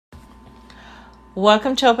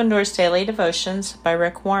Welcome to Open Doors Daily Devotions by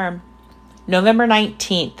Rick Warren. November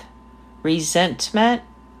 19th. Resentment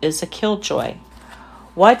is a killjoy.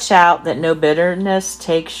 Watch out that no bitterness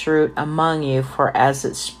takes root among you, for as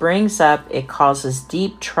it springs up, it causes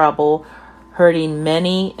deep trouble, hurting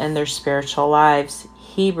many in their spiritual lives.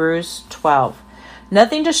 Hebrews 12.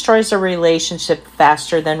 Nothing destroys a relationship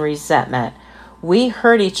faster than resentment. We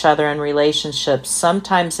hurt each other in relationships,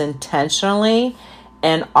 sometimes intentionally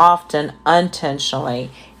and often unintentionally.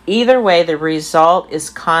 Either way, the result is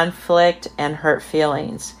conflict and hurt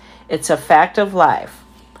feelings. It's a fact of life.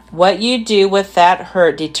 What you do with that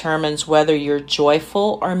hurt determines whether you're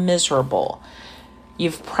joyful or miserable.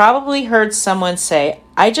 You've probably heard someone say,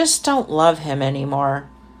 "I just don't love him anymore.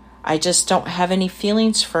 I just don't have any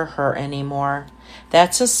feelings for her anymore."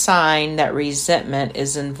 That's a sign that resentment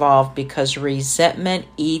is involved, because resentment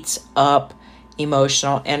eats up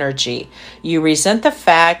emotional energy. You resent the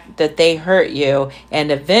fact that they hurt you,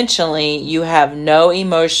 and eventually you have no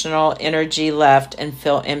emotional energy left and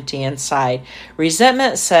feel empty inside.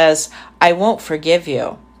 Resentment says, "I won't forgive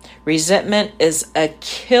you." Resentment is a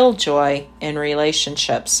killjoy in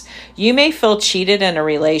relationships. You may feel cheated in a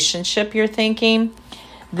relationship. You're thinking,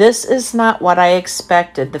 "This is not what I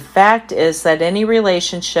expected." The fact is that any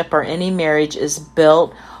relationship or any marriage is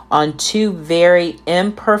built on two very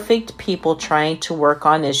imperfect people trying to work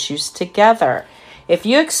on issues together. If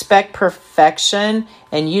you expect perfection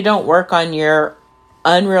and you don't work on your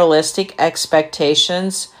unrealistic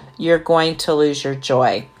expectations, you're going to lose your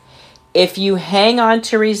joy. If you hang on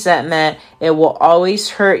to resentment, it will always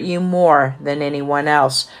hurt you more than anyone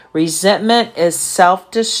else. Resentment is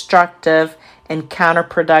self-destructive and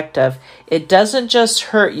counterproductive. It doesn't just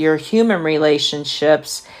hurt your human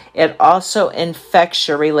relationships, it also infects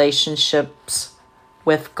your relationships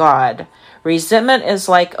with God. Resentment is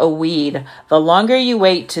like a weed. The longer you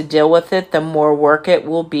wait to deal with it, the more work it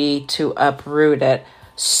will be to uproot it.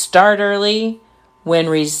 Start early when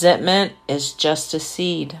resentment is just a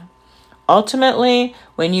seed. Ultimately,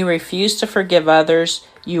 when you refuse to forgive others,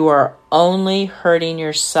 you are only hurting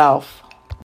yourself.